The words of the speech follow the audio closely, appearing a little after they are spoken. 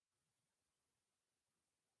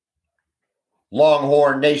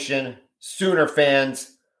Longhorn Nation, Sooner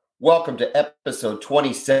fans, welcome to episode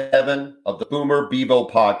 27 of the Boomer Bevo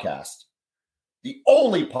podcast, the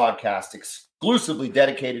only podcast exclusively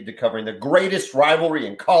dedicated to covering the greatest rivalry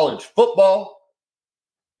in college football,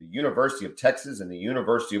 the University of Texas and the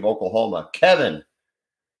University of Oklahoma. Kevin,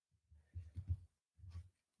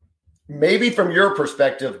 maybe from your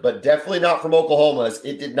perspective, but definitely not from Oklahoma's,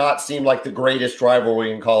 it did not seem like the greatest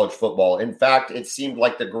rivalry in college football. In fact, it seemed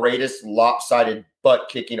like the greatest lopsided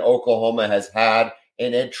butt-kicking Oklahoma has had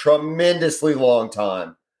in a tremendously long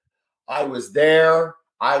time. I was there.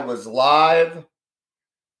 I was live.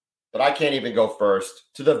 But I can't even go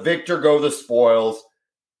first. To the victor go the spoils.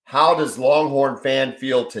 How does Longhorn fan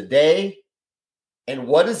feel today? And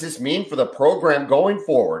what does this mean for the program going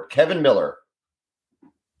forward? Kevin Miller.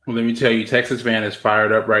 Well, let me tell you, Texas fan is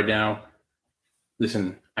fired up right now.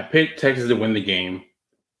 Listen, I picked Texas to win the game.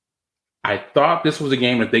 I thought this was a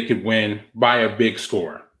game that they could win by a big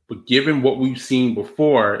score. But given what we've seen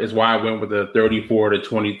before is why I went with a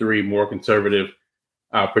 34-23 more conservative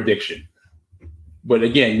prediction. But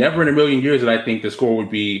again, never in a million years did I think the score would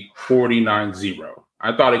be 49-0.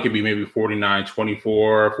 I thought it could be maybe 49-24,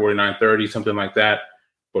 49-30, something like that.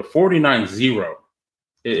 But 49-0.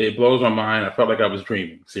 It blows my mind. I felt like I was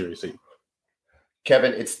dreaming, seriously.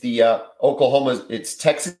 Kevin, it's the it's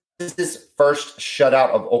Texas's first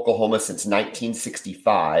shutout of Oklahoma since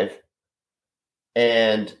 1965.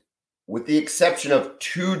 And with the exception of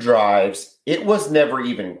two drives, it was never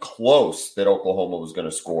even close that Oklahoma was going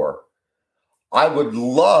to score. I would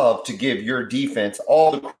love to give your defense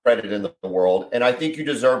all the credit in the world, and I think you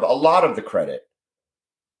deserve a lot of the credit.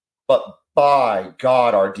 But by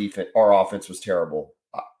God, our offense was terrible.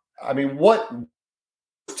 I mean, what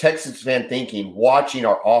was Texas fan thinking watching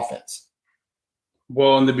our offense?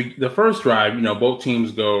 Well, in the first drive, both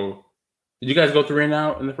teams go. Did you guys go 3 and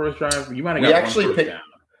out in the first drive? You might have got one first down.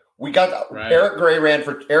 We got right. Eric Gray ran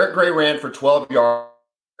for 12 yards.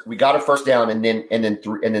 We got a first down and then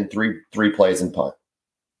three plays and punt.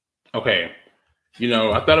 Okay,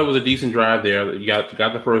 I thought it was a decent drive there. You got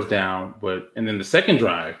the first down, and then the second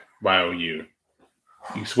drive by OU.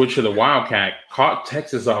 You switch to the Wildcat, caught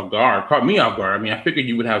Texas off guard, caught me off guard. I mean, I figured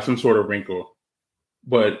you would have some sort of wrinkle,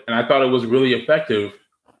 and I thought it was really effective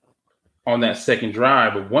on that second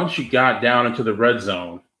drive. But once you got down into the red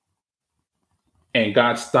zone and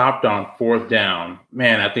got stopped on fourth down,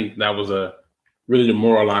 man, I think that was really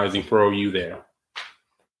demoralizing for OU there.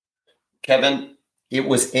 Kevin, it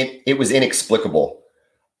was inexplicable.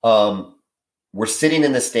 We're sitting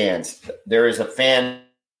in the stands. There is a fan.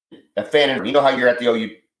 You know how you're at the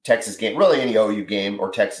OU Texas game, really any OU game or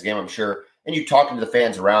Texas game, I'm sure, and you talking to the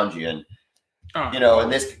fans around you, and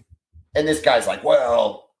and this guy's like,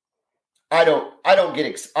 well, I don't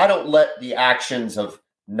let the actions of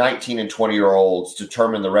 19 and 20-year-olds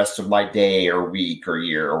determine the rest of my day or week or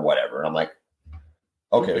year or whatever. And I'm like,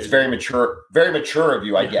 okay, it's very mature of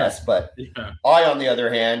you, I guess. But I, on the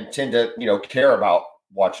other hand, tend to care about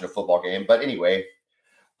watching a football game. But anyway,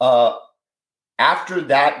 after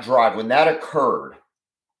that drive, when that occurred,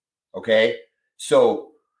 okay,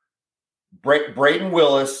 so Braden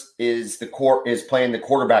Willis is playing the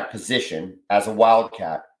quarterback position as a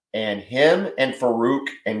Wildcat, and him and Farouk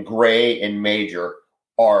and Gray and Major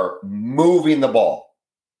are moving the ball,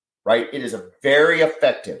 right? It is a very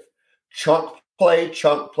effective chunk play,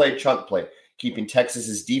 keeping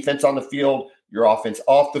Texas's defense on the field, your offense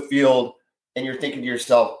off the field, and you're thinking to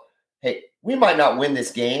yourself, hey, we might not win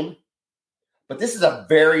this game, but this is a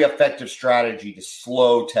very effective strategy to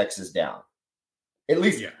slow Texas down. At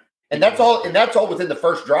least, and that's all within the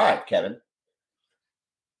first drive, Kevin.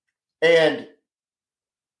 And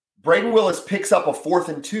Braden Willis picks up a 4th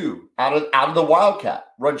and 2 out of the Wildcat.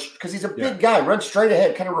 Runs because he's a big guy, runs straight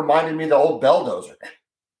ahead, kind of reminded me of the old Belldozer.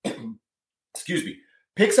 Excuse me.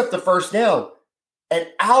 Picks up the first down, and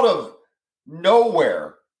out of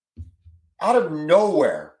nowhere,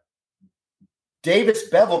 Davis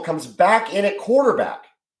Beville comes back in at quarterback.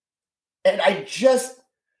 And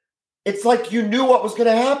it's like you knew what was going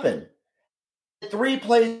to happen. 3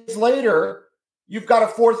 plays later, you've got a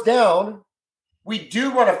 4th down. We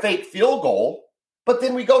do run a fake field goal, but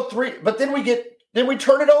then we go 3, but then we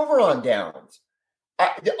turn it over on downs.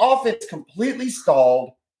 The offense completely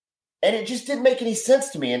stalled, and it just didn't make any sense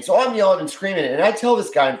to me. And so I'm yelling and screaming, and I tell this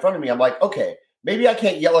guy in front of me, I'm like, okay, maybe I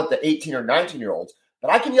can't yell at the 18 or 19-year-olds, but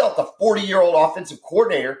I can yell at the 40-year-old offensive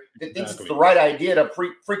coordinator that thinks it's the right idea to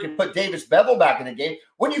freaking put Davis Beville back in the game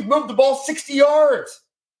when you've moved the ball 60 yards.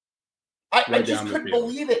 I just couldn't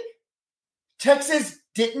believe it. Texas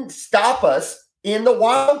didn't stop us in the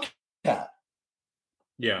Wildcat.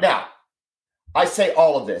 Yeah. Now, I say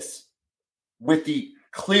all of this with the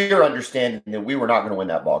clear understanding that we were not going to win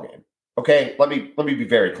that ball game. Okay, let me be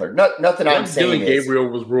very clear. Nothing I'm saying Dylan Gabriel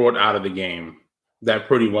was ruled out of the game. That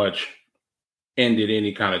pretty much ended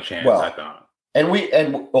any kind of chance, I thought. And we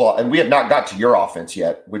have not got to your offense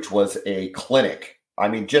yet, which was a clinic. I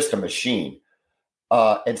mean, just a machine.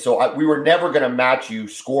 And so we were never going to match you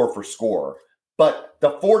score for score. But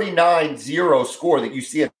the 49-0 score that you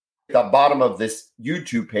see at the bottom of this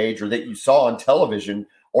YouTube page, or that you saw on television,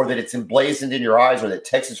 or that it's emblazoned in your eyes, or that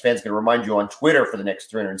Texas fans can remind you on Twitter for the next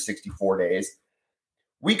 364 days,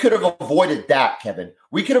 we could have avoided that, Kevin.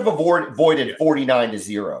 We could have avoided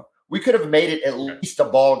 49-0. We could have made it at least a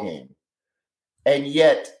ball game. And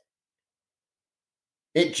yet,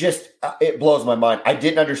 it blows my mind. I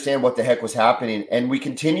didn't understand what the heck was happening, and we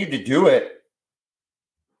continued to do it.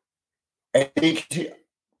 And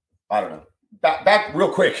I don't know. Back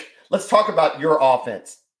real quick. Let's talk about your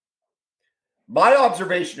offense. My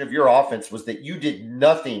observation of your offense was that you did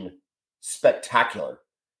nothing spectacular.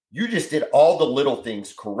 You just did all the little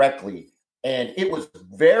things correctly, and it was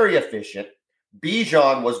very efficient.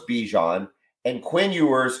 Bijan was Bijan, and Quinn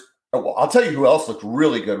Ewers. Well, I'll tell you who else looked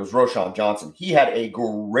really good was Roschon Johnson. He had a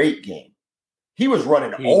great game. He was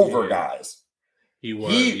running over guys. He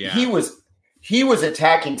was. He was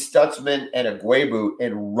attacking Stutzman and Agwebu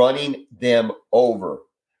and running them over.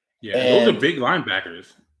 Yeah, and those are big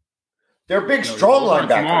linebackers. They're big, strong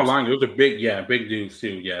linebackers. Small line. Those are big dudes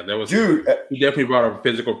too. Yeah, that was. Dude, he definitely brought a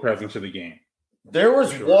physical presence to the game. There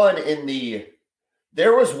was one in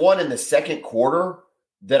the second quarter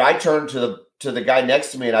that I turned to the guy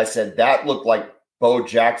next to me and I said that looked like Bo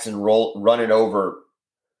Jackson running over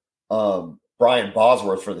Brian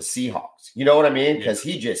Bosworth for the Seahawks. You know what I mean? Because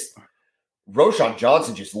Roschon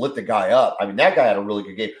Johnson just lit the guy up. I mean, that guy had a really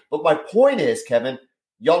good game. But my point is, Kevin,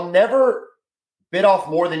 y'all never bit off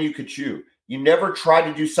more than you could chew. You never tried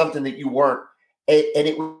to do something that you weren't. And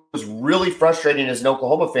it was really frustrating as an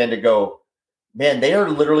Oklahoma fan to go, man, they are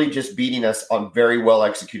literally just beating us on very well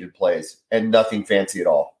executed plays and nothing fancy at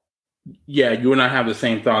all. Yeah, you and I have the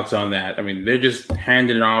same thoughts on that. I mean, they're just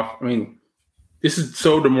handing it off. I mean, this is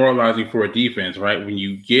so demoralizing for a defense, right? When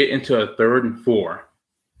you get into a 3rd and 4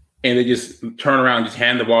 and they just turn around and just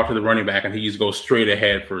hand the ball to the running back and he just goes straight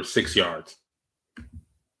ahead for 6 yards.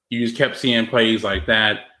 You just kept seeing plays like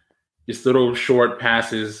that, just little short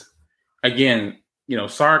passes. Again,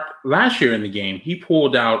 Sark last year in the game, he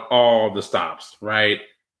pulled out all the stops, right?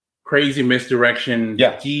 Crazy misdirection,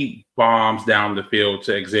 deep bombs down the field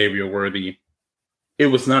to Xavier Worthy. It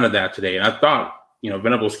was none of that today. And I thought,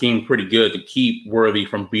 Venables schemed pretty good to keep Worthy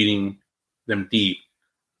from beating them deep.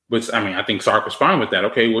 Which, I mean, I think Sark was fine with that.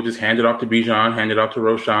 Okay, we'll just hand it off to Bijan, hand it off to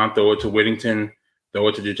Roschon, throw it to Whittington, throw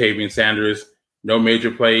it to Jatavian Sanders. No major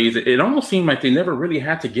plays. It almost seemed like they never really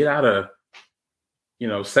had to get out of,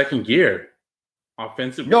 second gear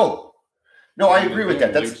offensively. No, I agree with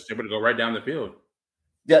that. That's able to go right down the field.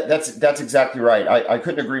 Yeah, that's exactly right. I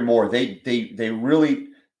couldn't agree more. They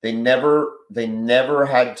never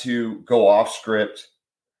had to go off script.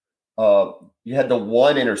 You had the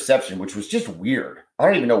one interception, which was just weird. I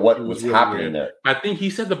don't even know what was really happening there. I think he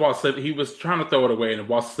said the ball slipped. He was trying to throw it away, and the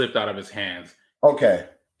ball slipped out of his hands. Okay.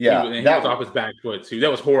 Yeah, he was off his back foot too. That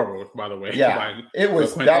was horrible, by the way. Yeah, it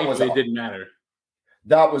was. It didn't matter.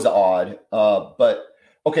 That was odd. But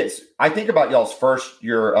okay, so I think about y'all's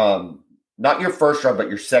not your first drive, but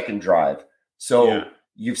your second drive. So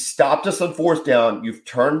you've stopped us on 4th down. You've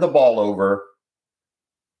turned the ball over.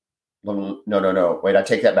 No. Wait, I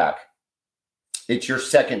take that back. It's your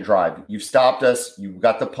second drive. You've stopped us. You've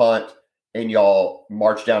got the punt, and y'all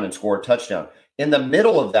march down and score a touchdown. In the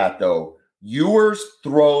middle of that, though, Ewers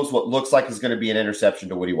throws what looks like is going to be an interception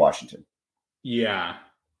to Woody Washington. Yeah.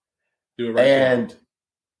 Do it right and,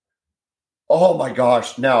 oh my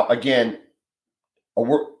gosh. Now, again,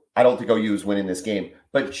 I don't think OU is winning this game,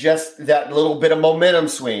 but just that little bit of momentum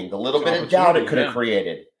swing, the little bit of doubt it could have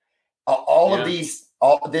created. Of these,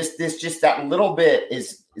 this just that little bit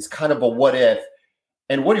is kind of a what if.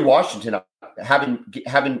 And Woody Washington,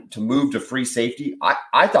 having to move to free safety,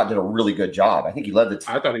 I thought did a really good job. I think he led the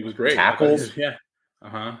I thought he was great. Tackles. And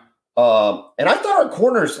I thought our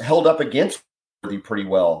corners held up against Worthy pretty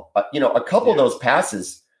well. A couple of those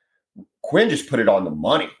passes, Quinn just put it on the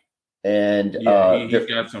money. And he's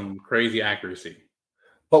got some crazy accuracy.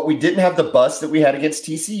 But we didn't have the bust that we had against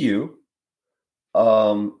TCU.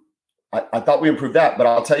 I thought we improved that. But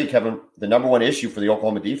I'll tell you, Kevin, the number one issue for the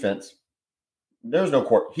Oklahoma defense, there's no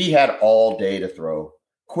court. He had all day to throw.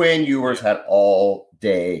 Quinn Ewers had all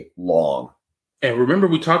day long. And remember,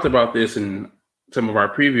 we talked about this in some of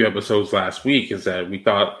our preview episodes last week, is that we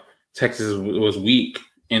thought Texas was weak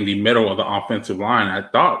in the middle of the offensive line. I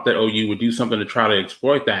thought that OU would do something to try to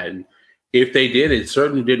exploit that. And if they did, it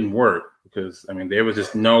certainly didn't work because, I mean, there was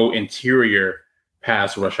just no interior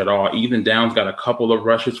pass rush at all. Ethan Downs got a couple of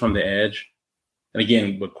rushes from the edge. And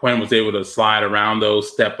again, but Quinn was able to slide around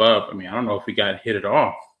those, step up. I mean, I don't know if he got hit at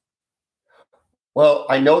all. Well,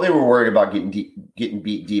 I know they were worried about getting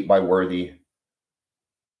beat deep by Worthy.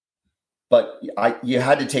 But you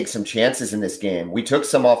had to take some chances in this game. We took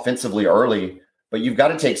some offensively early, but you've got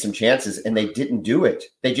to take some chances, and they didn't do it.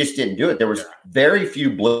 They just didn't do it. There was very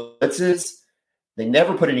few blitzes. They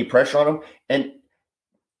never put any pressure on them. And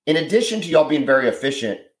in addition to y'all being very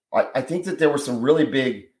efficient, I think that there were some really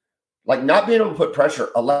big, like not being able to put pressure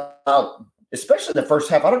allowed, especially in the first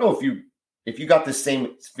half. I don't know if you got the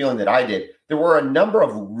same feeling that I did. There were a number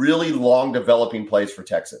of really long developing plays for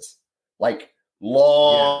Texas, like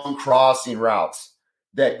long crossing routes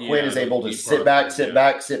that Quinn is able to sit back. He's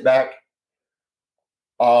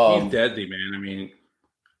deadly, man. I mean,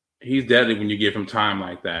 he's deadly when you give him time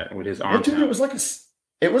like that with his arms. Dude, it was like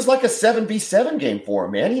a 7v7 game for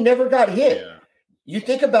him, man. He never got hit. Yeah. You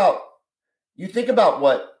think about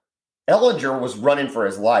what Ellinger was running for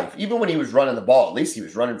his life. Even when he was running the ball, at least he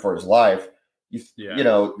was running for his life. You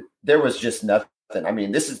know, there was just nothing. I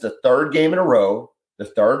mean, this is the third game in a row, the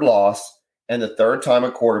third loss, and the third time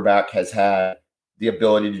a quarterback has had the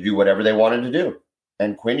ability to do whatever they wanted to do.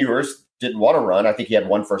 And Quinn Ewers didn't want to run. I think he had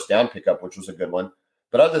one first down pickup, which was a good one.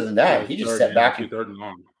 But other than that, he just sat back. Third and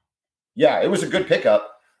long. Yeah, it was a good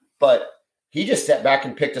pickup, but he just sat back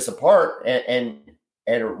and picked us apart and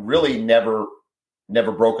really never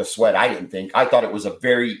broke a sweat, I didn't think. I thought it was a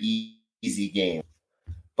very easy game.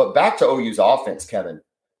 But back to OU's offense, Kevin.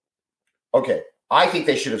 Okay, I think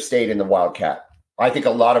they should have stayed in the Wildcat. I think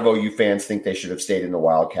a lot of OU fans think they should have stayed in the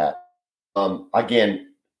Wildcat. Again,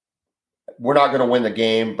 we're not going to win the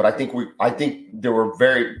game, but I think there were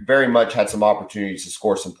very, very much had some opportunities to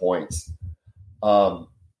score some points.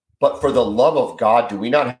 But for the love of God, do we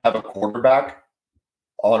not have a quarterback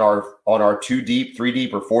on our 2 deep, 3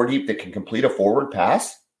 deep, or 4 deep that can complete a forward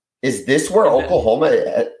pass? Is this where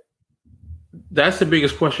Oklahoma? That's the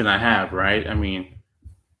biggest question I have, right? I mean,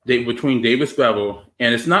 between Davis Beville,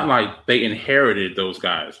 and it's not like they inherited those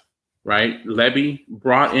guys, right? Lebby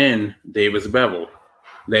brought in Davis Beville.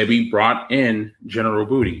 Lebby brought in General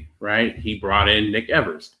Booty, right? He brought in Nick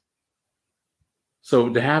Evers. So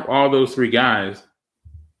to have all those 3 guys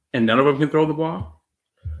and none of them can throw the ball,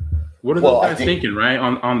 what are those guys thinking, right?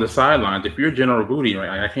 On the sidelines, if you're General Booty,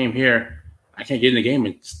 right? I came here, I can't get in the game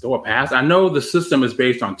and throw a pass. I know the system is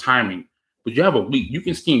based on timing, but you have a week, you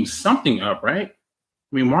can scheme something up, right?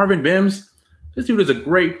 I mean, Marvin Mims, this dude is a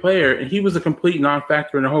great player, and he was a complete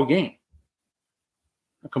non-factor in the whole game.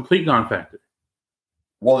 A complete non-factor.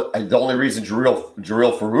 Well, the only reason Jarrell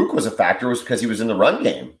Farouk was a factor was because he was in the run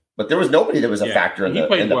game, but there was nobody that was a factor in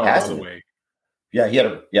the passing. Yeah, he had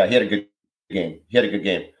a good game. He had a good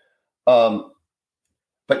game.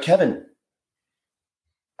 But Kevin,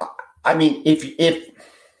 I mean, if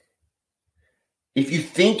you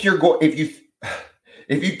think you're going,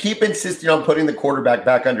 if you keep insisting on putting the quarterback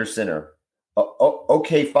back under center,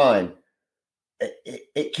 okay, fine.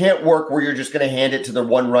 It can't work where you're just going to hand it to the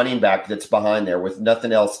one running back that's behind there with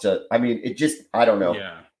nothing else to. I mean, it just, I don't know.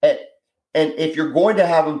 Yeah. And if you're going to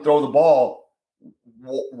have him throw the ball,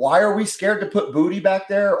 why are we scared to put Booty back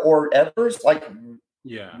there or Evers? Like,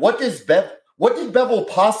 yeah. What did Beville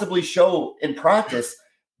possibly show in practice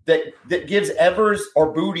that gives Evers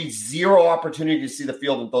or Booty zero opportunity to see the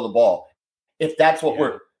field and throw the ball? If that's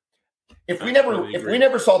what if we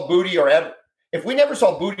never saw Booty or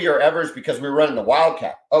Evers because we were running the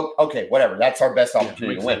Wildcat, okay, whatever. That's our best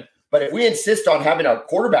opportunity to win. Sense. But if we insist on having our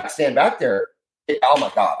quarterback stand back there, oh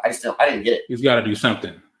my God, I didn't get it. He's got to do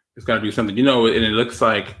something. You know, and it looks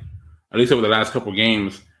like, at least over the last couple of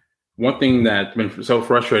games, one thing that's been so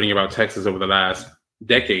frustrating about Texas over the last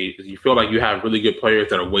decade is you feel like you have really good players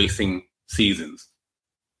that are wasting seasons,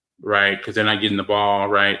 right? Because they're not getting the ball,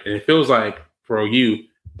 right? And it feels like for OU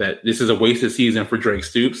that this is a wasted season for Drake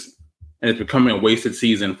Stoops, and it's becoming a wasted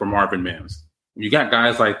season for Marvin Mims. You got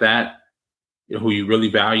guys like that, you know, who you really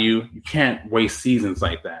value. You can't waste seasons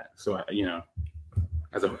like that. So, you know,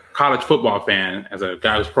 as a college football fan, as a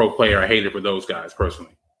guy who's pro player, I hate it for those guys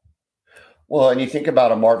personally. Well, and you think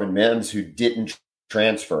about a Marvin Mims who didn't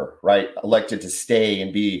transfer, right? Elected to stay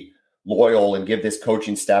and be loyal and give this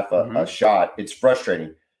coaching staff a shot. It's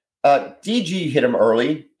frustrating. DG hit him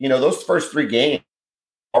early. You know, those first 3 games,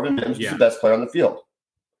 Marvin Mims was the best player on the field.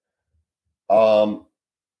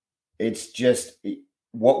 It's just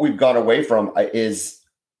what we've gone away from is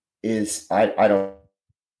I don't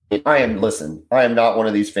I am not one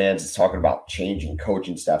of these fans that's talking about changing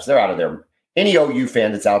coaching staffs. They're out of their any OU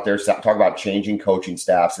fan that's out there talking about changing coaching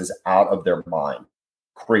staffs is out of their mind.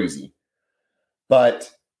 Crazy.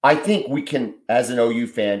 But I think we can, as an OU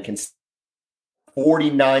fan, can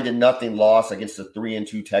 49-0 loss against a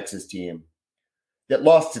 3-2 Texas team that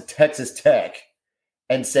lost to Texas Tech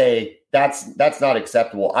and say that's not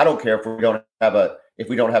acceptable. I don't care if we don't have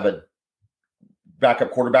a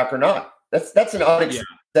backup quarterback or not. That's an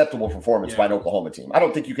unacceptable performance by an Oklahoma team. I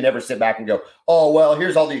don't think you can ever sit back and go, oh well,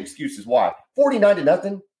 here's all the excuses why.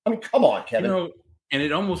 49-0. I mean, come on, Kevin. And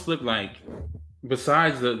it almost looked like,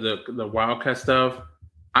 besides the Wildcat stuff,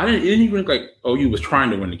 it didn't even look like OU was trying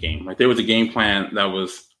to win the game. Like there was a game plan that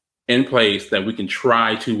was in place that we can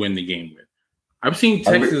try to win the game with. I've seen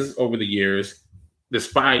Texas over the years,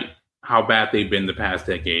 despite how bad they've been the past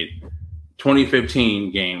decade.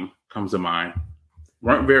 2015 game comes to mind.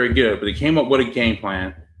 Weren't very good, but they came up with a game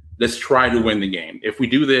plan. Let's try to win the game. If we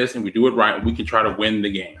do this and we do it right, we can try to win the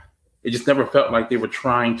game. It just never felt like they were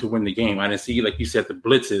trying to win the game. I didn't see, like you said, the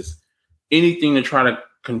blitzes, anything to try to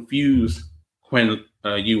confuse Quinn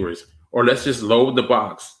Ewers, or let's just load the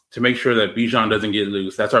box to make sure that Bijan doesn't get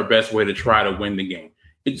loose. That's our best way to try to win the game.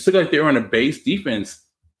 It just looked like they were on a base defense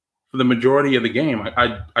for the majority of the game.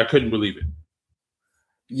 I couldn't believe it.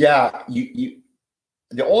 Yeah,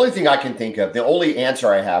 the only thing I can think of, the only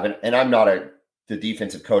answer I have, and I'm not the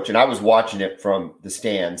defensive coach, and I was watching it from the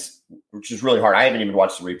stands, which is really hard. I haven't even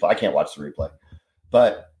watched the replay. I can't watch the replay.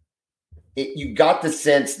 But you got the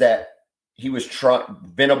sense that he was trying,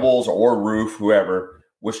 Venables or Roof, whoever,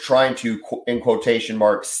 was trying to, in quotation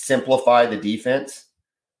marks, simplify the defense.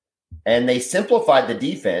 And they simplified the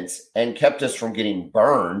defense and kept us from getting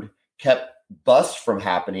burned, kept busts from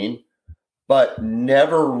happening, but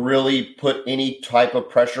never really put any type of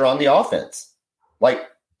pressure on the offense.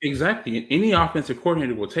 Exactly. Any offensive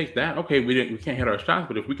coordinator will take that. Okay, we can't hit our shots,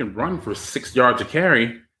 but if we can run for 6 yards a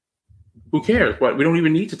carry, who cares? But we don't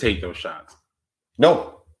even need to take those shots.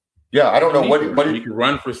 No. Yeah, I don't know what you can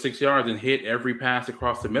run for 6 yards and hit every pass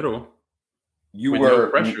across the middle. You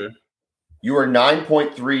were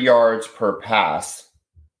 9.3 yards per pass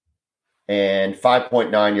and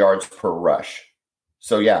 5.9 yards per rush.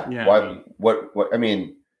 So I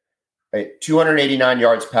mean, 289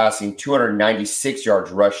 yards passing, 296 yards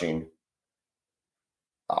rushing.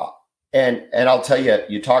 And I'll tell you,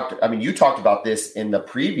 you talked about this in the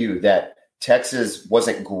preview that Texas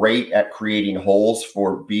wasn't great at creating holes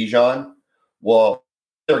for Bijan. Well,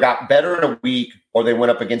 they got better in a week, or they went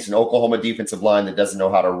up against an Oklahoma defensive line that doesn't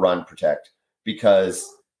know how to run protect,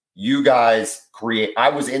 because you guys I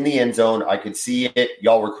was in the end zone. I could see it.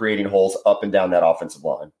 Y'all were creating holes up and down that offensive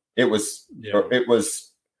line. It was,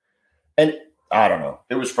 and I don't know.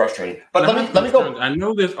 It was frustrating. But let me go. I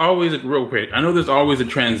know there's always a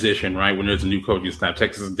transition, right? When there's a new coaching staff.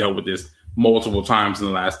 Texas has dealt with this multiple times in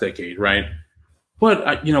the last decade, right?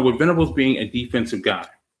 But, with Venables being a defensive guy,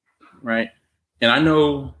 right? And I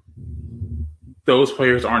know those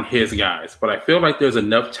players aren't his guys, but I feel like there's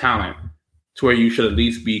enough talent to where you should at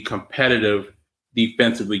least be competitive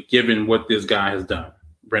defensively, given what this guy has done,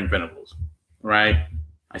 Brent Venables, right?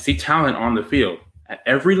 I see talent on the field at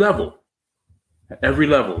every level, but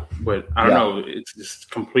I don't know. It's just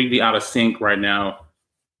completely out of sync right now.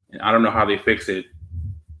 And I don't know how they fix it,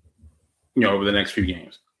 over the next few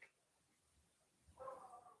games.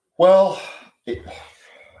 Well,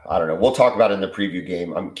 I don't know. We'll talk about it in the preview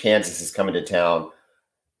game. Kansas is coming to town.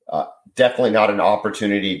 Definitely not an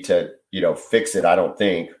opportunity to, fix it, I don't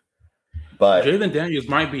think. But Jalen Daniels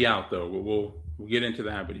might be out, though. We'll get into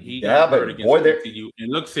that. But he got hurt against TCU. It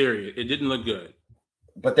looked serious. It didn't look good.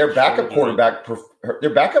 But their backup quarterback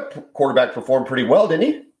performed pretty well, didn't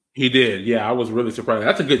he? He did. Yeah, I was really surprised.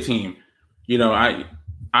 That's a good team.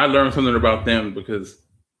 I learned something about them because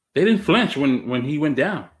they didn't flinch when he went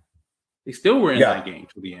down. They still were in that game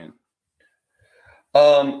to the end.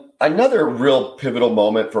 Another real pivotal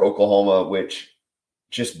moment for Oklahoma, which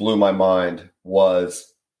just blew my mind,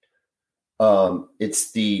 was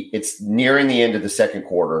it's nearing the end of the second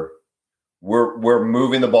quarter. We're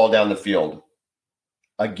moving the ball down the field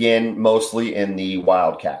again, mostly in the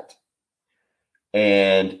Wildcat,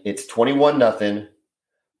 and it's 21-0.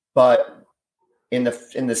 But in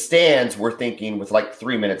the stands, we're thinking, with like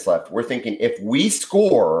 3 minutes left, we're thinking if we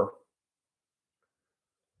score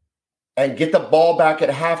and get the ball back at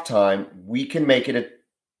halftime, we can make it a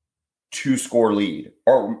 2-score lead,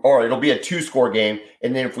 or it'll be a 2-score game.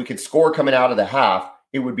 And then if we could score coming out of the half,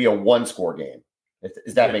 it would be a 1-score game.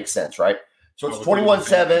 If that makes sense, right? So it's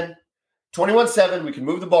 21-7. 21-7, we can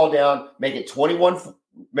move the ball down, make it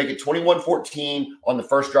 21-14 on the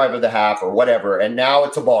first drive of the half or whatever, and now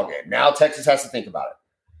it's a ball game. Now Texas has to think about it.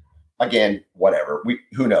 Again, whatever.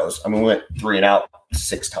 Who knows? I mean, we went 3 and out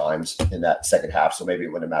 6 times in that second half, so maybe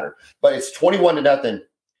it wouldn't matter. But it's 21-0.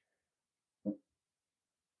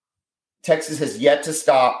 Texas has yet to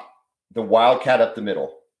stop the Wildcat up the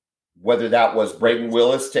middle, whether that was Braden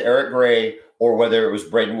Willis to Eric Gray or whether it was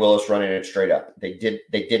Braden Willis running it straight up. They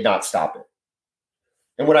did not stop it.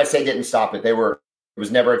 And when I say didn't stop it, it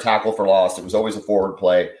was never a tackle for loss. It was always a forward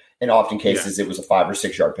play. In often cases, It was a 5 or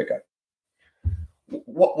 6 yard pickup.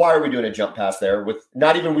 Why are we doing a jump pass there with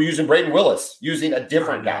not even using Braden Willis, using a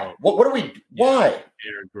different guy? What are we? Why?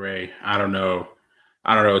 Eric Gray. I don't know.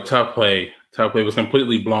 Tough play. Tough play was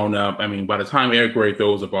completely blown up. I mean, by the time Eric Gray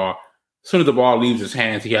throws the ball, as soon as the ball leaves his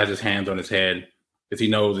hands, he has his hands on his head because he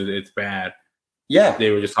knows it's bad. Yeah,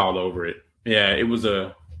 they were just all over it. Yeah, it was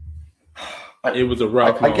a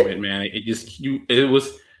rough moment, man. It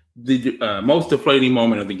was the most deflating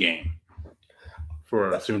moment of the game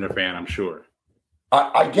for a Sooner fan, I'm sure.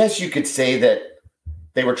 I guess you could say that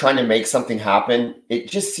they were trying to make something happen. It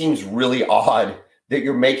just seems really odd that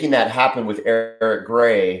you're making that happen with Eric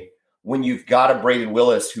Gray when you've got a Braden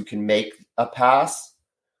Willis who can make a pass,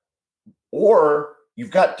 or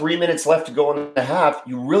you've got 3 minutes left to go in the half.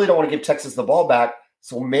 You really don't want to give Texas the ball back.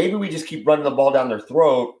 So maybe we just keep running the ball down their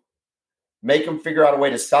throat, make them figure out a way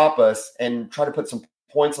to stop us, and try to put some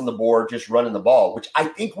points on the board just running the ball, which I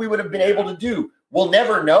think we would have been able to do. We'll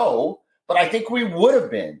never know, but I think we would have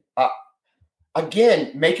been.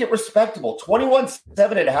 Again, make it respectable. 21-7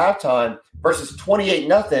 at halftime versus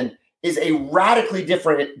 28-0 is a radically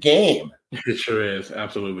different game. It sure is.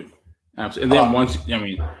 Absolutely. And then once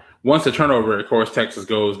the turnover, of course, Texas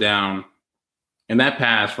goes down. And that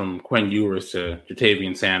pass from Quinn Ewers to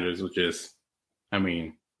Jatavian Sanders was just,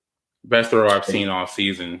 best throw I've seen all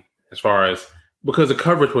season because the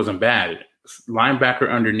coverage wasn't bad.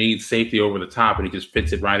 Linebacker underneath, safety over the top, and he just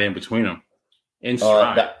fits it right in between them. In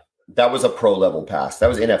stride. That was a pro level pass. That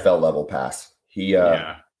was NFL level pass.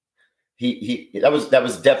 That was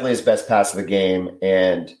definitely his best pass of the game.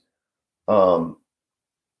 And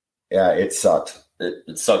it sucked.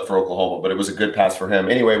 It sucked for Oklahoma, but it was a good pass for him.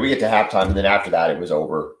 Anyway, we get to halftime, and then after that, it was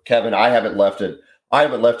over. Kevin, I haven't left an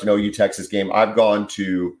OU Texas game. I've gone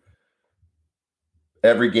to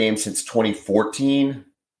every game since 2014.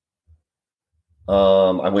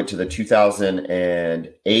 I went to the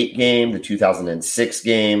 2008 game, the 2006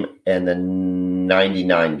 game, and the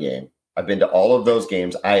 99 game. I've been to all of those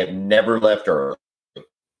games. I have never left early.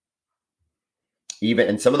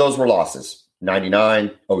 And some of those were losses.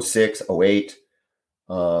 99, 06, 08.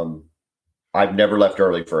 I've never left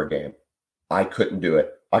early for a game. I couldn't do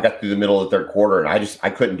it. I got through the middle of the third quarter and I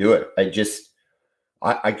couldn't do it.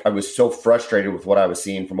 I was so frustrated with what I was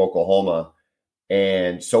seeing from Oklahoma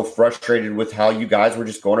and so frustrated with how you guys were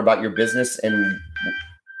just going about your business and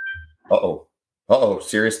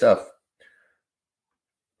serious stuff.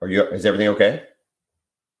 Is everything okay?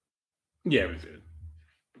 Yeah, it was good.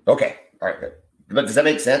 Okay. All right, good. But does that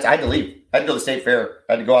make sense? I had to leave. I had to go to the State Fair.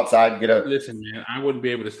 I had to go outside and get a. Listen, man, I wouldn't be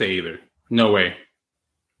able to stay either. No way.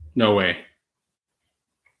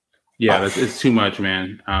 Yeah, it's too much,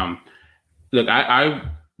 man. Look, I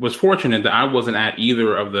was fortunate that I wasn't at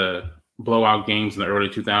either of the blowout games in the early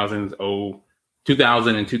 2000s.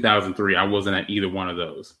 2000 and 2003. I wasn't at either one of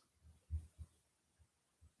those.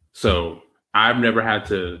 So I've never had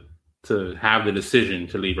to have the decision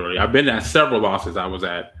to leave early. I've been at several losses. I was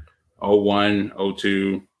at 01,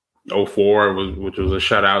 02, 04, which was a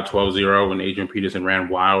shutout, 12-0 when Adrian Peterson ran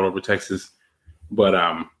wild over Texas. But,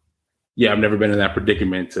 I've never been in that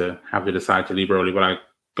predicament to have to decide to leave early, but I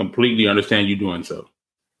completely understand you doing so.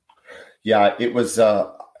 Yeah, it was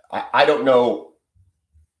I don't know.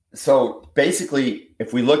 So basically,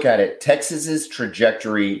 if we look at it, Texas's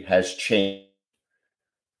trajectory has changed.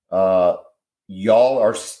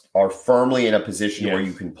 Y'all are firmly in a position where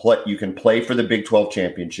you can play for the Big 12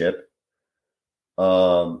 championship.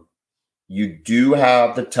 You do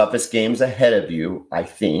have the toughest games ahead of you, I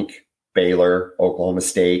think. Baylor, Oklahoma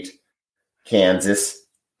State, Kansas,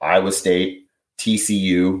 Iowa State,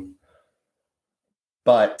 TCU.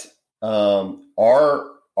 But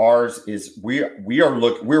ours is we're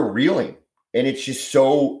reeling, and it's just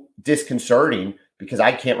so disconcerting because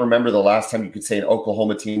I can't remember the last time you could say an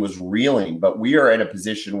Oklahoma team was reeling, but we are in a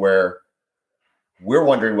position where we're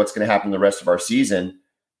wondering what's going to happen the rest of our season.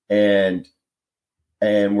 And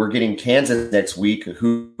we're getting Kansas next week,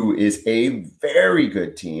 who is a very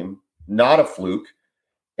good team, not a fluke.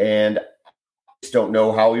 And I just don't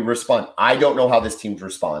know how we respond. I don't know how this team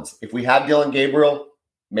responds. If we have Dylan Gabriel,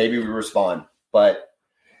 maybe we respond. But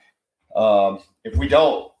if we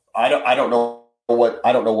don't, I don't know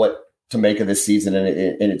what to make of this season,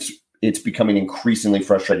 and it's becoming increasingly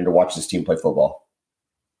frustrating to watch this team play football.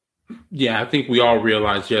 Yeah, I think we all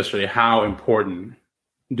realized yesterday how important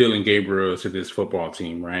Dillon Gabriel is to this football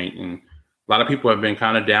team, right? And a lot of people have been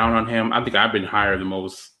kind of down on him. I think I've been higher than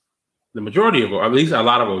the majority of, or at least a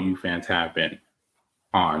lot of OU fans have been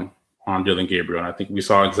on Dillon Gabriel. And I think we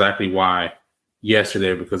saw exactly why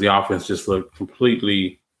yesterday, because the offense just looked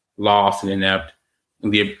completely lost and inept.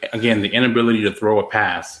 And the inability to throw a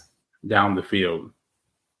pass down the field.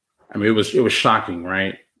 I mean, it was shocking,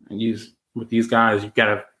 right? And with these guys, you've got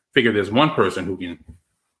to figure there's one person who can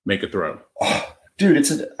make a throw. Oh, dude,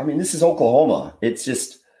 this is Oklahoma. It's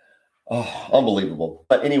just unbelievable.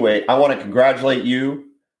 But anyway, I want to congratulate you.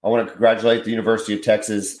 I want to congratulate the University of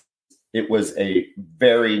Texas. It was a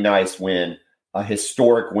very nice win, a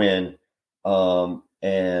historic win.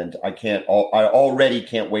 And I already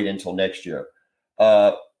can't wait until next year.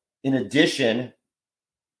 In addition,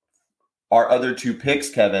 our other two picks,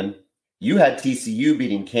 Kevin, you had TCU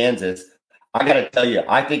beating Kansas. I got to tell you,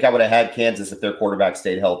 I think I would have had Kansas if their quarterback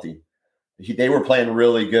stayed healthy. They were playing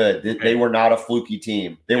really good. They were not a fluky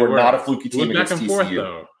team. They were not a fluky team against TCU. Forth,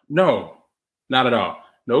 though. No, not at all.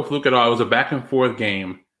 No fluke at all. It was a back and forth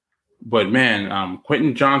game. But man,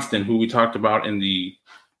 Quentin Johnston, who we talked about in the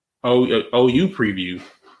OU preview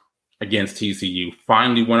against TCU,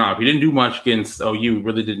 finally went off. He didn't do much against OU.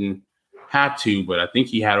 Really didn't have to, but I think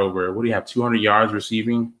he had over 200 yards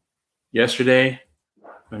receiving yesterday.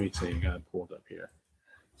 Let me see. I got it pulled up here.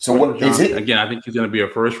 So what is it? Again, I think he's going to be a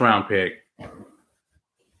first-round pick.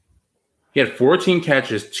 He had 14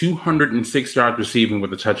 catches, 206 yards receiving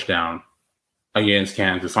with a touchdown against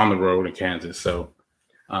Kansas on the road in Kansas. So,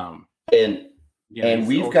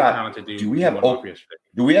 we've got. Do we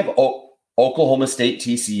have Oklahoma State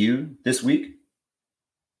TCU this week?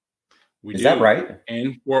 Is that right?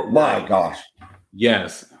 And Fort Worth. My gosh.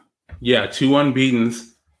 Yes. Yeah, 2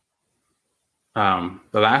 unbeatens. The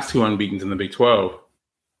last 2 unbeatens in the Big 12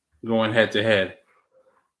 going head to head.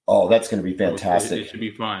 Oh, that's going to be fantastic. It should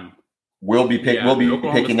be fun. We'll be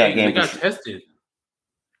picking that game. They got tested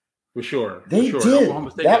for sure. They did.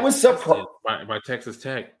 That was surprising by Texas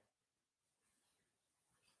Tech.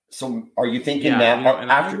 So, are you thinking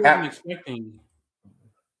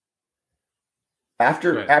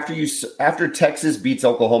after Texas beats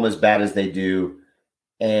Oklahoma as bad as they do,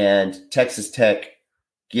 and Texas Tech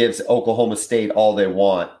gives Oklahoma State all they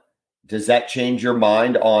want, does that change your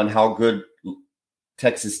mind on how good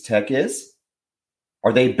Texas Tech is?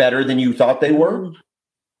 Are they better than you thought they were?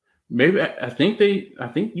 Maybe. I think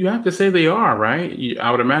you have to say they are, right?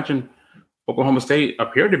 I would imagine Oklahoma State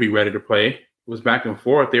appeared to be ready to play. It was back and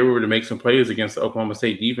forth. They were to make some plays against the Oklahoma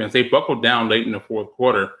State defense. They buckled down late in the fourth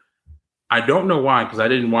quarter. I don't know why, because I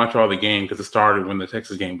didn't watch all the game because it started when the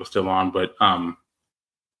Texas game was still on. But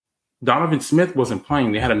Donovan Smith wasn't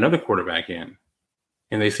playing. They had another quarterback in,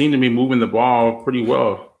 and they seemed to be moving the ball pretty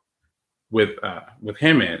well with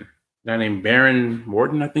him in. A guy named Baron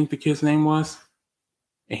Morton, I think the kid's name was.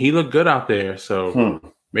 And he looked good out there. So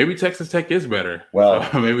maybe Texas Tech is better. Well,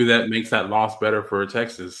 so maybe that makes that loss better for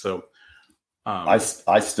Texas. So I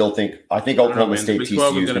think Oklahoma State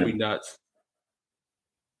TCU is going to be nuts.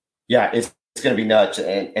 Yeah, it's going to be nuts.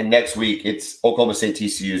 And next week, it's Oklahoma State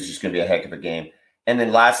TCU is just going to be a heck of a game. And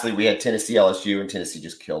then lastly, we had Tennessee LSU, and Tennessee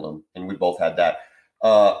just killed them. And we both had that.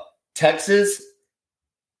 Texas,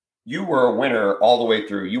 you were a winner all the way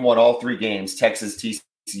through. You won all 3 games, Texas,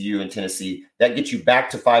 TCU, and Tennessee. That gets you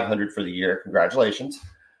back to 500 for the year. Congratulations.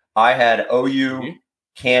 I had OU,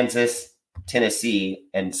 Kansas, Tennessee.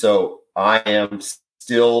 And so I am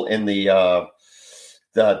still in the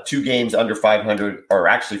 2 games under 500, or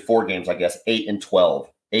actually 4 games, I guess, 8-12.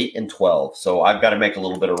 8-12. So I've got to make a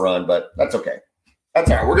little bit of run, but that's okay. That's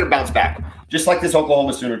all right. We're going to bounce back. Just like this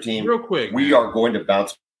Oklahoma Sooner team. Real quick. We are going to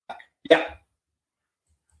bounce back. Yeah.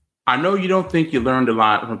 I know you don't think you learned a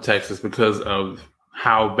lot from Texas because of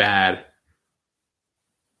how bad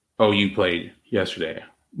OU played yesterday.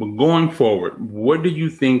 But going forward, what do you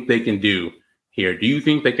think they can do here? Do you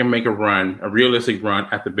think they can make a realistic run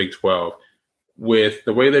at the Big 12 with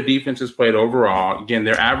the way their defense is played overall? Again,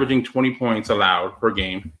 they're averaging 20 points allowed per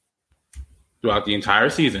game throughout the entire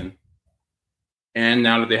season. And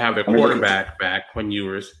now that they have their quarterback back, Quinn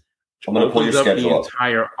Ewers, opens up the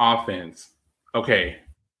entire offense. Okay.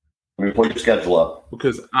 Let me pull your schedule up.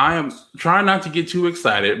 Because I am trying not to get too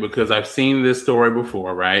excited because I've seen this story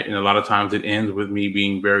before, right? And a lot of times it ends with me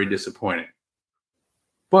being very disappointed.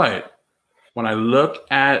 But when I look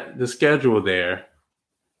at the schedule there,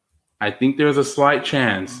 I think there's a slight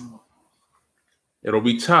chance It'll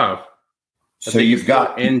be tough. So you've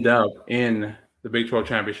got end up in the Big 12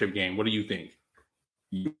 championship game. What do you think?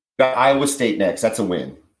 You got Iowa State next. That's a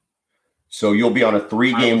win. So you'll be on a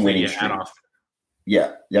 3-game winning streak.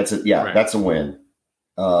 Yeah, that's a win.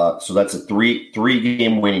 So that's a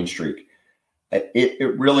three-game winning streak.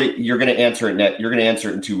 It really, you're going to answer it you're going to answer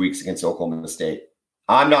it in 2 weeks against Oklahoma State.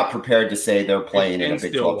 I'm not prepared to say they're playing in a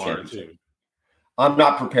Big 12 championship. I'm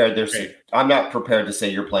not prepared. I'm not prepared to say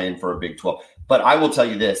you're playing for a Big 12. But I will tell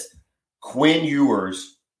you this: Quinn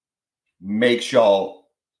Ewers makes y'all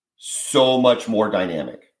so much more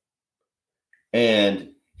dynamic,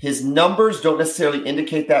 and his numbers don't necessarily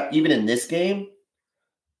indicate that even in this game.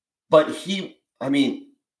 But you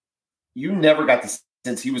never got the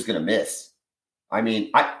sense he was going to miss. I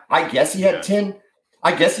mean, I guess he had 10.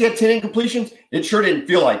 I guess he had 10 incompletions. It sure didn't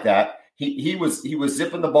feel like that. He was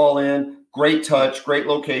zipping the ball in, great touch, great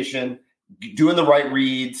location, doing the right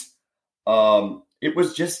reads. It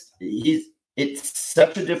was just it's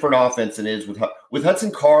such a different offense than it is with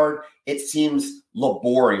Hudson Card. It seems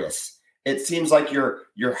laborious. It seems like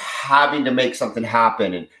you're having to make something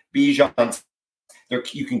happen. And Bijan,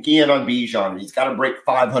 you can key in on Bijan. He's got to break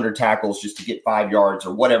 500 tackles just to get 5 yards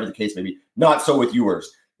or whatever the case may be. Not so with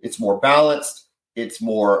Ewers. It's more balanced. It's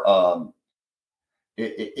more.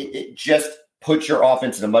 It just puts your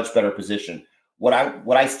offense in a much better position. What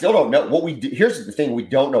I still don't know. Here's the thing we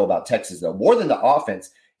don't know about Texas though. More than the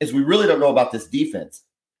offense is we really don't know about this defense.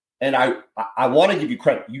 And I want to give you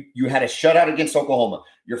credit. You had a shutout against Oklahoma,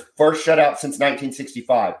 your first shutout since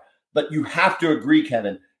 1965. But you have to agree,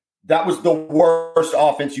 Kevin, that was the worst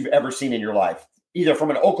offense you've ever seen in your life, either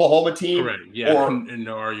from an Oklahoma team or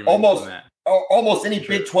no argument on that. Almost any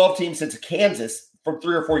Big 12 team since Kansas from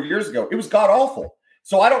 3 or 4 years ago. It was god awful.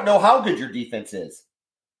 So I don't know how good your defense is.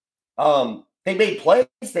 They made plays.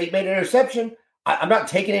 They made an interception. I'm not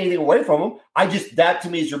taking anything away from them. That to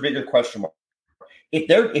me is your bigger question mark.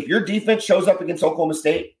 If your defense shows up against Oklahoma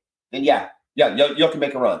State, then y'all can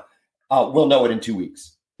make a run. We'll know it in 2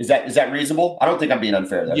 weeks. Is that reasonable? I don't think I'm being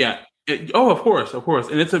unfair there. Yeah. Of course.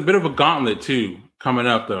 And it's a bit of a gauntlet too coming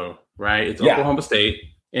up though, right? It's Oklahoma State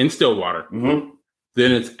in Stillwater. Mm-hmm.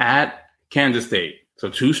 Then it's at Kansas State. So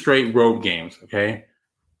 2 straight road games. Okay.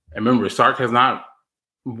 And remember, Sark has not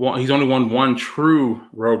won. He's only won 1 true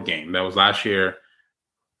road game. That was last year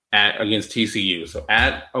against TCU. So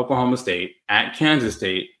at Oklahoma State, at Kansas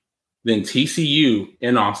State, then TCU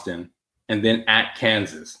in Austin, and then at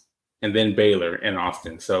Kansas, and then Baylor in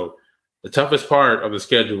Austin. So the toughest part of the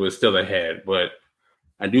schedule is still ahead, but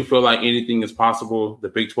I do feel like anything is possible. The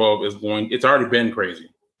Big 12 is it's already been crazy,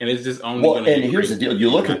 and it's just only going to. And here's the deal: you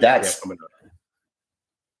look at that.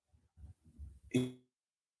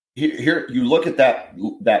 Here, you look at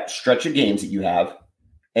that stretch of games that you have,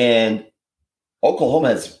 and Oklahoma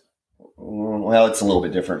has. Well, it's a little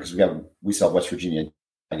bit different because we saw West Virginia,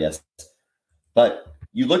 I guess. But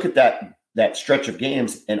you look at that stretch of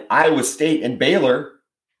games, and Iowa State and Baylor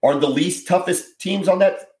are the least toughest teams on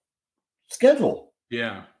that schedule.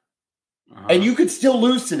 Yeah. And you could still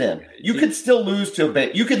lose to them. You could still lose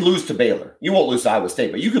to you could lose to Baylor. You won't lose to Iowa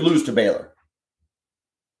State, but you could lose to Baylor.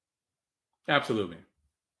 Absolutely.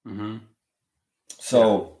 Mm-hmm.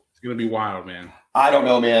 So it's gonna be wild, man. I don't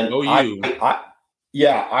know, man. OU.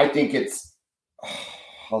 I think it's.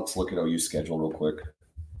 Let's look at OU's schedule real quick.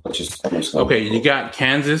 Okay, you got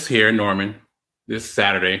Kansas here in Norman this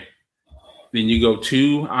Saturday. Then you go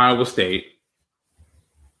to Iowa State.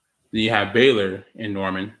 Then you have Baylor in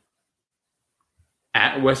Norman.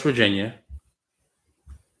 At West Virginia.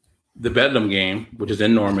 The Bedlam game, which is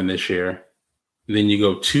in Norman this year. Then you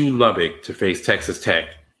go to Lubbock to face Texas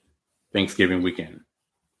Tech Thanksgiving weekend.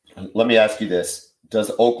 Let me ask you this. Does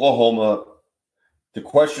Oklahoma – the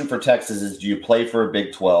question for Texas is, do you play for a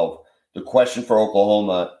Big 12? The question for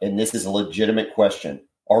Oklahoma, and this is a legitimate question,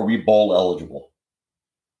 are we bowl eligible?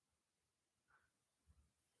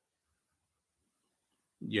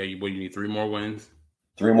 Yeah, you need 3 more wins?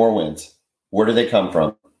 3 more wins. Where do they come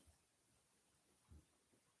from?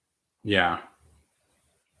 Yeah.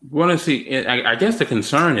 Want to see, I guess the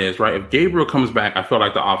concern is, right, if Gabriel comes back, I feel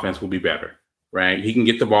like the offense will be better, right? He can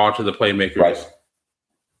get the ball to the playmakers. Right.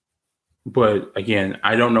 But again,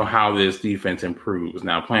 I don't know how this defense improves.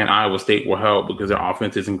 Now, playing Iowa State will help because their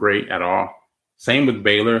offense isn't great at all. Same with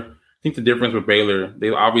Baylor. I think the difference with Baylor,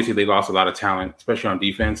 they lost a lot of talent, especially on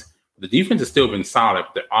defense. The defense has still been solid,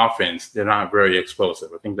 but the offense, they're not very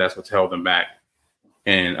explosive. I think that's what's held them back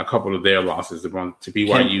in a couple of their losses to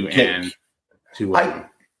BYU and to.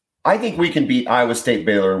 I think we can beat Iowa State,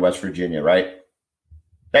 Baylor, and West Virginia, right?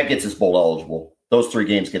 That gets us bowl eligible. Those 3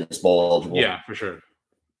 games get us bowl eligible. Yeah, for sure.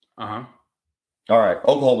 All right.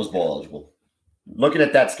 Oklahoma's bowl eligible. looking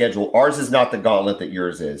at that schedule, ours is not the gauntlet that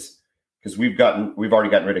yours is, because we've already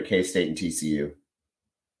gotten rid of K-State and TCU.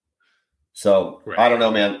 So right. I don't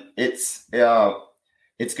know, man. It's going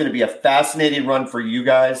to be a fascinating run for you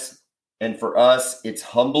guys, and for us, it's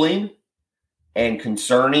humbling and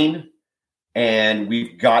concerning. And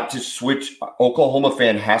we've got to switch. Oklahoma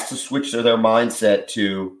fan has to switch their mindset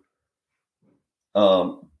to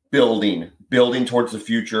building towards the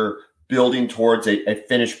future, building towards a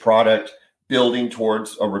finished product, building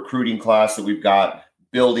towards a recruiting class that we've got,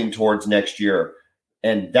 building towards next year.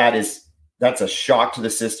 And that's a shock to the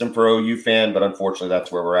system for OU fan, but unfortunately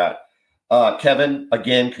that's where we're at. Kevin,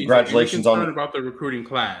 again, congratulations on about the recruiting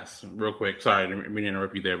class real quick. Sorry, I didn't mean to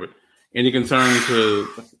interrupt you there, but any concern to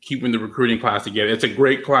keeping the recruiting class together? It's a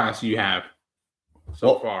great class you have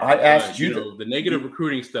so far. I asked you the negative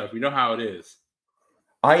recruiting stuff. You know how it is.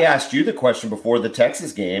 I asked you the question before the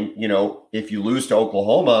Texas game. If you lose to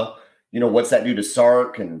Oklahoma, what's that do to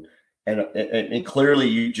Sark? And clearly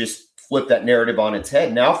you just flip that narrative on its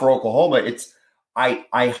head. Now for Oklahoma,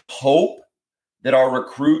 I hope that our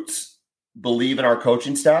recruits believe in our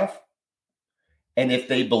coaching staff. And if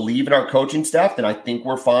they believe in our coaching staff, then I think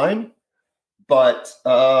we're fine. But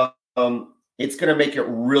it's going to make it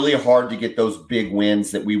really hard to get those big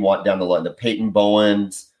wins that we want down the line. The Peyton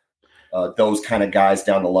Bowens, those kind of guys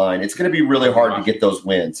down the line. It's going to be really hard to get those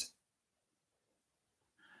wins.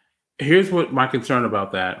 Here's what my concern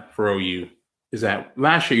about that for OU is that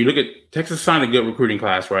last year, you look at Texas signed a good recruiting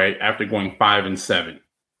class, right? After going 5-7.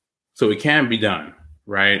 So it can be done,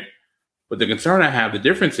 right? But the concern I have, the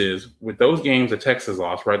difference is with those games that Texas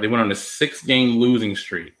lost, right? They went on a 6-game losing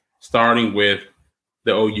streak, starting with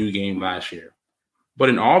the OU game last year. But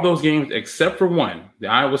in all those games, except for one, the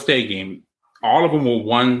Iowa State game, all of them were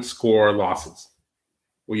 1-score losses,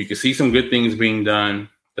 where you could see some good things being done,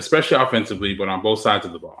 especially offensively, but on both sides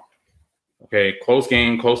of the ball. Okay, close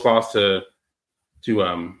game, close loss to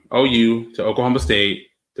OU, to Oklahoma State,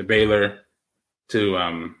 to Baylor,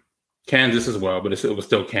 to Kansas as well, but it was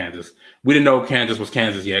still Kansas. We didn't know Kansas was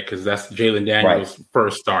Kansas yet because that's Jalen Daniels'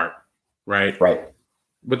 first start, right? Right.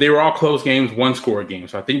 But they were all close games, 1-score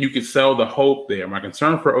games. So I think you could sell the hope there. My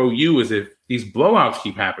concern for OU is if these blowouts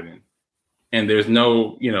keep happening and there's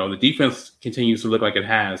no, the defense continues to look like it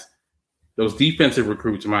has, those defensive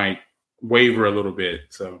recruits might waver a little bit.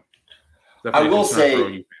 So I will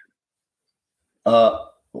say,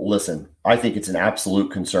 listen, I think it's an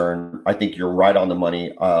absolute concern. I think you're right on the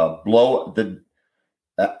money.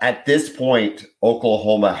 At this point,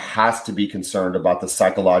 Oklahoma has to be concerned about the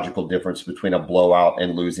psychological difference between a blowout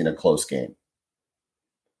and losing a close game.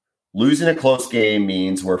 Losing a close game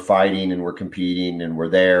means we're fighting and we're competing and we're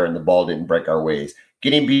there and the ball didn't break our ways.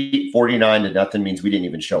 Getting beat 49-0 means we didn't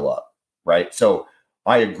even show up, right? So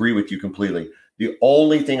I agree with you completely. The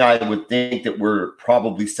only thing I would think that we're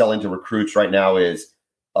probably selling to recruits right now is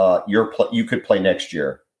you could play next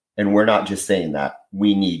year. And we're not just saying that.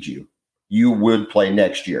 We need you. You would play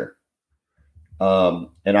next year. And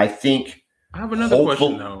I think I have another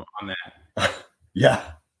question though on that. Yeah.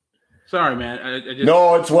 Sorry, man.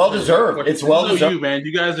 No, it's well deserved. It's well deserved, you, man.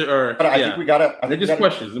 You guys are. But I think we gotta. They're just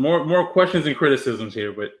questions. More questions and criticisms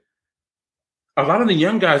here, but a lot of the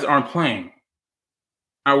young guys aren't playing.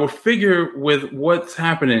 I would figure with what's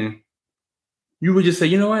happening, you would just say,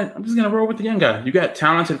 you know what? I'm just gonna roll with the young guy. You got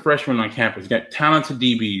talented freshmen on campus. You got talented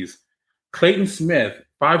DBs. Clayton Smith,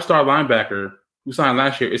 5-star linebacker who signed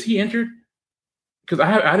last year. Is he injured? Because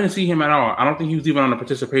I didn't see him at all. I don't think he was even on the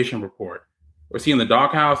participation report. Or is he in the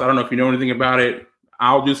doghouse? I don't know if you know anything about it.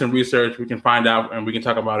 I'll do some research. We can find out, and we can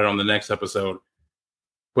talk about it on the next episode.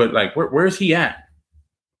 But, where is he at?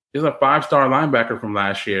 He's a 5-star linebacker from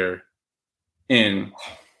last year. And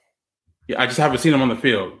I just haven't seen him on the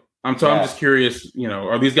field. I'm just curious,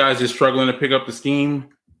 are these guys just struggling to pick up the scheme?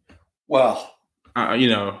 Well,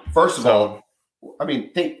 First of all, I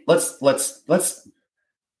mean, let's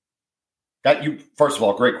that you first of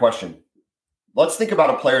all, great question. Let's think about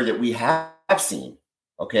a player that we have seen.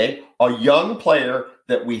 Okay, a young player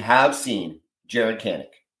that we have seen, Jared Kanik.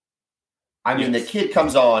 I mean, the kid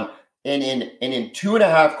comes on and in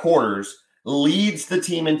 2.5 quarters leads the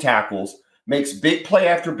team in tackles, makes big play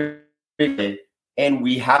after big play, and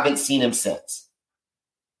we haven't seen him since.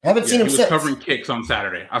 He was covering kicks on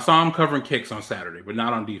Saturday. I saw him covering kicks on Saturday, but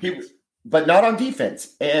not on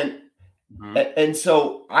defense. And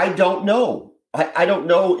so I don't know. I don't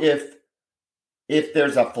know if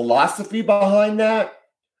there's a philosophy behind that.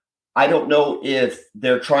 I don't know if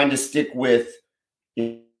they're trying to stick with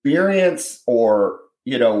experience or,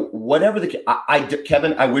 whatever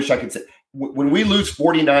Kevin, I wish I could say when we lose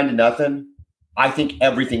 49-0, I think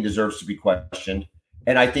everything deserves to be questioned.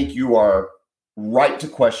 And I think you are right to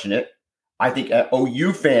question it. I think an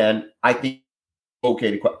OU fan, I think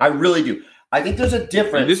okay to question. I really do. I think there's a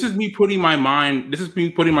difference. And this is me putting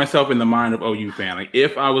myself in the mind of OU fan. Like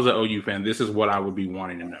if I was an OU fan, this is what I would be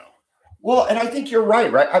wanting to know. Well, and I think you're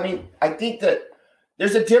right? I mean, I think that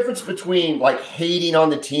there's a difference between like hating on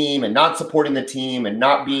the team and not supporting the team and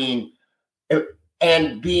not being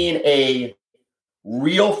and being a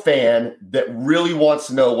real fan that really wants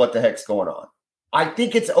to know what the heck's going on. I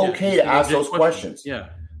think it's okay to ask those questions. Yeah.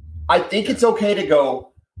 I think it's okay to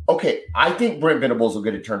go, okay, I think Brent Venables will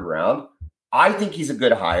get it turned around. I think he's a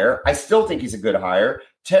good hire. I still think he's a good hire.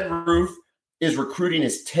 Ted Roof is recruiting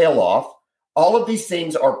his tail off. All of these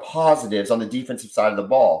things are positives on the defensive side of the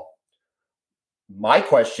ball. My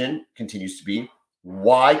question continues to be,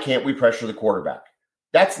 why can't we pressure the quarterback?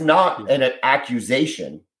 That's not an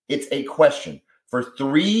accusation. It's a question. For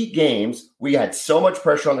 3 games, we had so much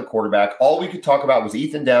pressure on the quarterback. All we could talk about was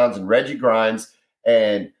Ethan Downs and Reggie Grimes,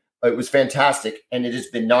 and it was fantastic, and it has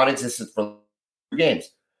been non-existent for 3 games.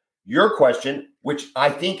 Your question, which I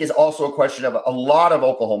think is also a question of a lot of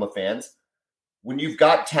Oklahoma fans, when you've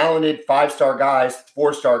got talented 5-star guys,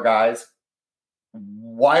 4-star guys,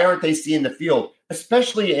 why aren't they seeing the field,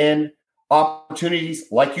 especially in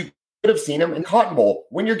opportunities like you could have seen them in Cotton Bowl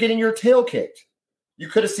when you're getting your tail kicked? You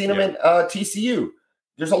could have seen them in TCU.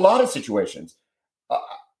 There's a lot of situations.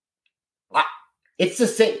 It's the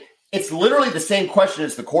same. It's literally the same question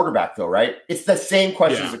as the quarterback, though, right? It's the same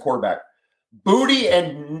question as the quarterback. Booty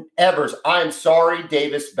and Evers, I'm sorry,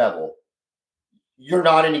 Davis Bevel, you're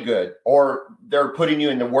not any good, or they're putting you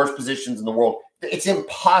in the worst positions in the world. It's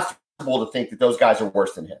impossible to think that those guys are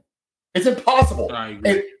worse than him. It's impossible. I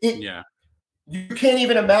agree. You can't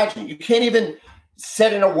even imagine. You can't even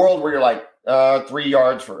set in a world where you're like 3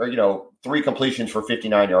 yards for, 3 completions for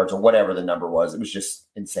 59 yards or whatever the number was. It was just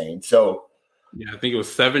insane. So, I think it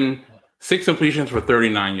was 6 completions for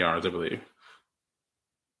 39 yards, I believe.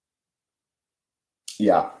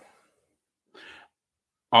 Yeah.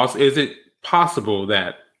 Also, is it possible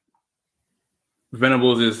that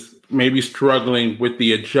Venables is maybe struggling with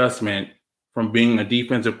the adjustment from being a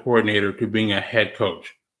defensive coordinator to being a head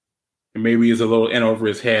coach? And maybe he's a little in over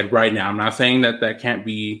his head right now. I'm not saying that can't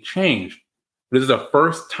be changed, but this is a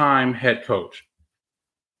first-time head coach,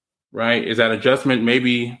 right? Is that adjustment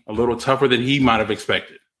maybe a little tougher than he might have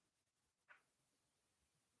expected?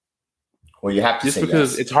 Well, you have to just say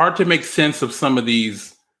because yes. It's hard to make sense of some of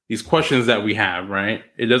these questions that we have, right?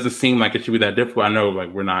 It doesn't seem like it should be that difficult. I know,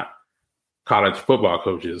 like, we're not college football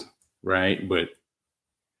coaches, right? But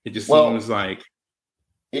it just seems like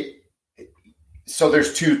so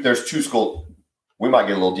there's two schools. We might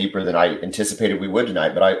get a little deeper than I anticipated we would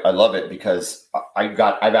tonight, but I love it because I've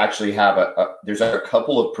actually have there's a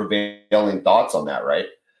couple of prevailing thoughts on that, right?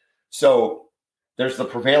 So there's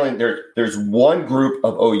there's one group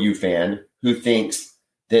of OU fan who thinks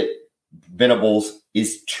that Venables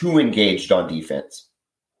is too engaged on defense,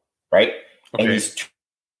 right? Okay. And he's too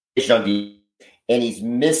engaged on defense, and he's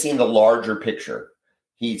missing the larger picture.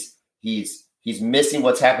 He's missing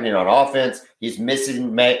what's happening on offense. He's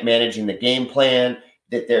missing managing the game plan.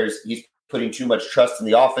 He's putting too much trust in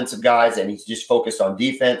the offensive guys, and he's just focused on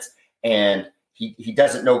defense. And he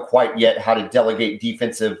doesn't know quite yet how to delegate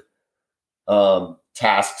defensive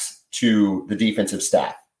tasks to the defensive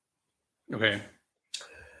staff. Okay.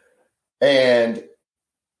 And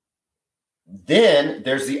then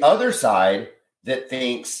there's the other side that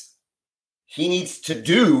thinks he needs to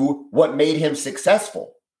do what made him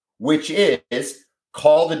successful, which is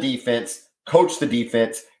call the defense, coach the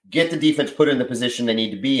defense, get the defense put in the position they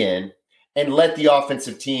need to be in, and let the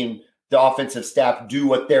offensive team, the offensive staff do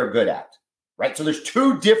what they're good at, right? So there's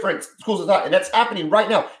 2 different schools of thought, and that's happening right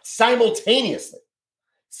now simultaneously.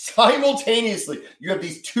 Simultaneously, you have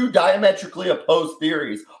these 2 diametrically opposed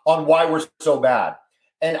theories on why we're so bad.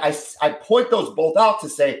 And I point those both out to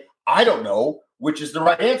say, I don't know which is the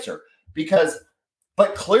right answer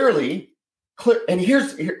but clearly, and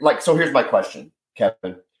here's my question,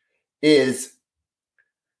 Kevin, is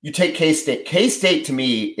you take K-State. K-State to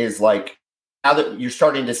me is like, now that you're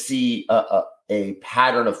starting to see a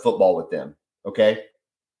pattern of football with them, okay?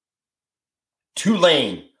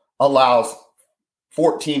 Tulane allows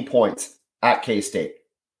 14 points at K-State.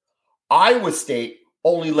 Iowa State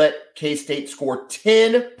only let K-State score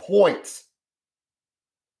 10 points.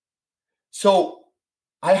 So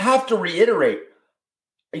I have to reiterate,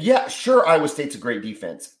 yeah, sure, Iowa State's a great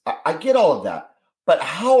defense. I get all of that. But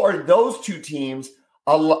how are those 2 teams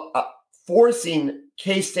forcing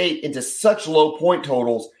K-State into such low point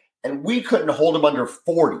totals, and we couldn't hold them under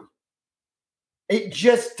 40? It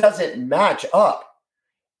just doesn't match up.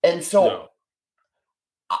 And so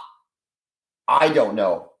I don't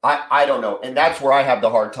know. I don't know. And that's where I have the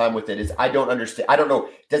hard time with it is I don't understand. I don't know.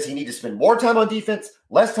 Does he need to spend more time on defense,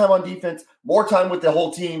 less time on defense, more time with the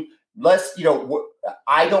whole team, less,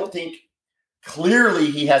 I don't think clearly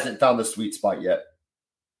he hasn't found the sweet spot yet.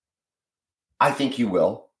 I think he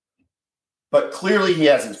will. But clearly he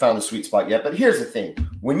hasn't found the sweet spot yet. But here's the thing.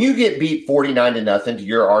 When you get beat 49-0 to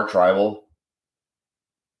your arch rival,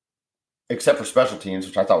 except for special teams,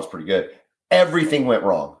 which I thought was pretty good, everything went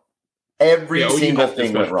wrong. Every single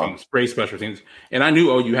thing went wrong. Great special teams. And I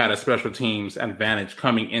knew OU had a special teams advantage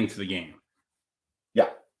coming into the game.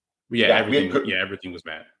 Everything was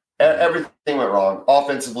bad. Everything went wrong.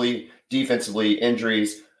 Offensively, defensively,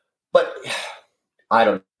 injuries. But I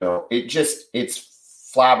don't know.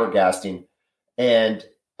 It's flabbergasting. And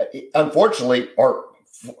unfortunately, or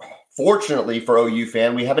fortunately for OU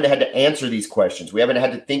fan, we haven't had to answer these questions. We haven't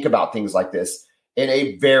had to think about things like this in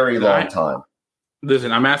a very long time.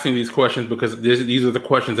 Listen, I'm asking these questions because these are the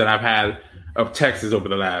questions that I've had of Texas over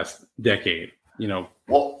the last decade.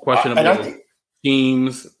 Questionable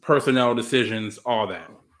teams, personnel decisions, all that.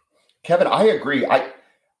 Kevin, I agree.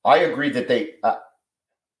 I agree that they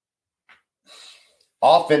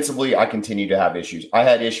offensively, I continue to have issues. I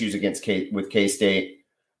had issues with K-State.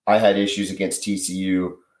 I had issues against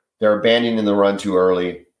TCU. They're abandoning the run too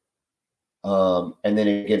early. And then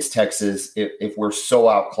against Texas, if we're so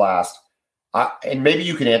outclassed, and maybe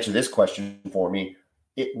you can answer this question for me.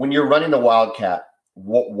 When you're running the Wildcat,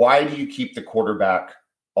 why do you keep the quarterback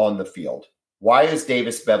on the field? Why is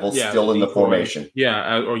Davis Beville still in the formation?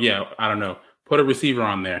 I don't know. Put a receiver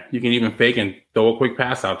on there. You can even fake and throw a quick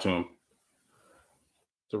pass out to him.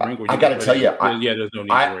 I got to tell you. There's no need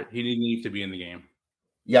for it. He didn't need to be in the game.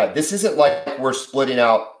 Yeah, this isn't like we're splitting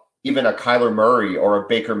out even a Kyler Murray or a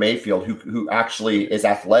Baker Mayfield who actually is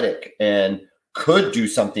athletic and could do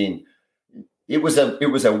something. It was a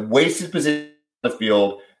wasted position on the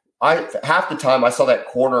field. Half the time I saw that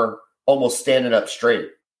corner almost standing up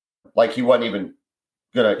straight, like he wasn't even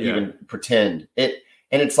gonna even pretend it.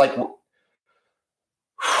 And it's like,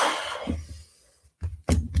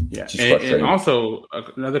 and also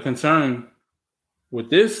another concern with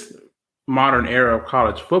this modern era of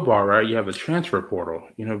college football, right? You have the transfer portal.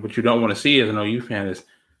 What you don't want to see as an OU fan is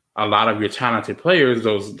a lot of your talented players,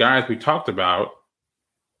 those guys we talked about,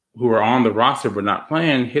 who are on the roster but not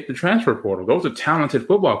playing, hit the transfer portal. Those are talented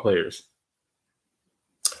football players.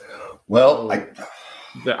 Well,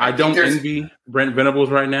 I don't envy Brent Venables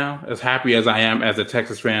right now. As happy as I am as a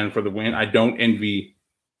Texas fan for the win, I don't envy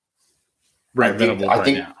Brent Venables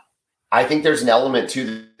right now. I think there's an element,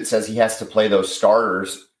 too, that says he has to play those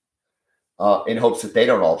starters in hopes that they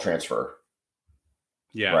don't all transfer.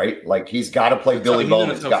 Yeah. Right? Like, he's got to play Billy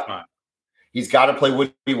Bowman. He's got to play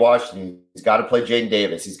Woody Washington. He's got to play Jaden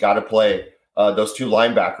Davis. He's got to play those two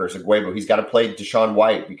linebackers, Aguero. He's got to play Deshaun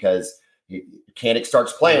White because Kanik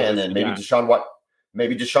starts playing, and maybe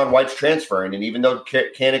Deshaun White's transferring. And even though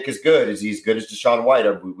Kanik is good, is he as good as Deshaun White?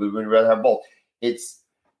 We would rather have both. It's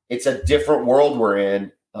a different world we're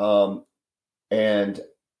in, and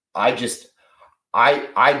I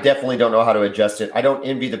definitely don't know how to adjust it. I don't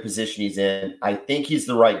envy the position he's in. I think he's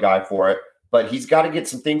the right guy for it. But he's got to get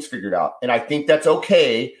some things figured out. And I think that's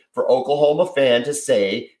okay for Oklahoma fan to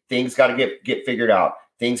say things got to get figured out.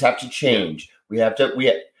 Things have to change.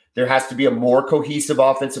 There has to be a more cohesive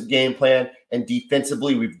offensive game plan. And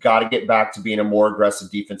defensively, we've got to get back to being a more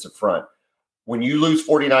aggressive defensive front. When you lose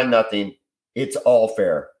 49-0, it's all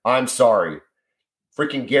fair. I'm sorry.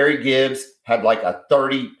 Freaking Gary Gibbs had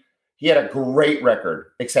he had a great record,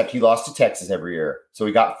 except he lost to Texas every year. So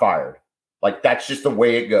he got fired. Like, that's just the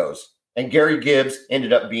way it goes. And Gary Gibbs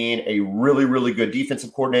ended up being a really, really good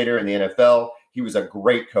defensive coordinator in the NFL. He was a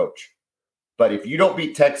great coach. But if you don't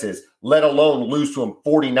beat Texas, let alone lose to them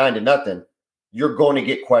 49-0, you're going to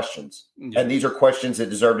get questions. Yeah. And these are questions that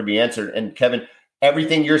deserve to be answered. And Kevin,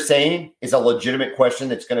 everything you're saying is a legitimate question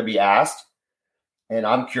that's going to be asked. And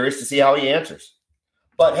I'm curious to see how he answers.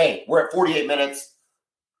 But hey, we're at 48 minutes.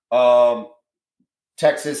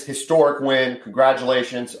 Texas, historic win.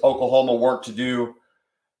 Congratulations. Oklahoma, work to do.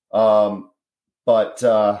 We'll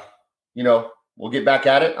get back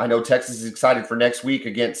at it. I know Texas is excited for next week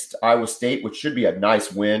against Iowa State, which should be a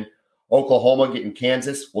nice win. Oklahoma getting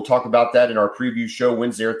Kansas. We'll talk about that in our preview show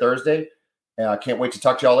Wednesday or Thursday. I can't wait to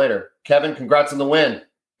talk to y'all later. Kevin, congrats on the win.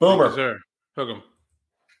 Boomer. Thank you, sir. Hook 'em.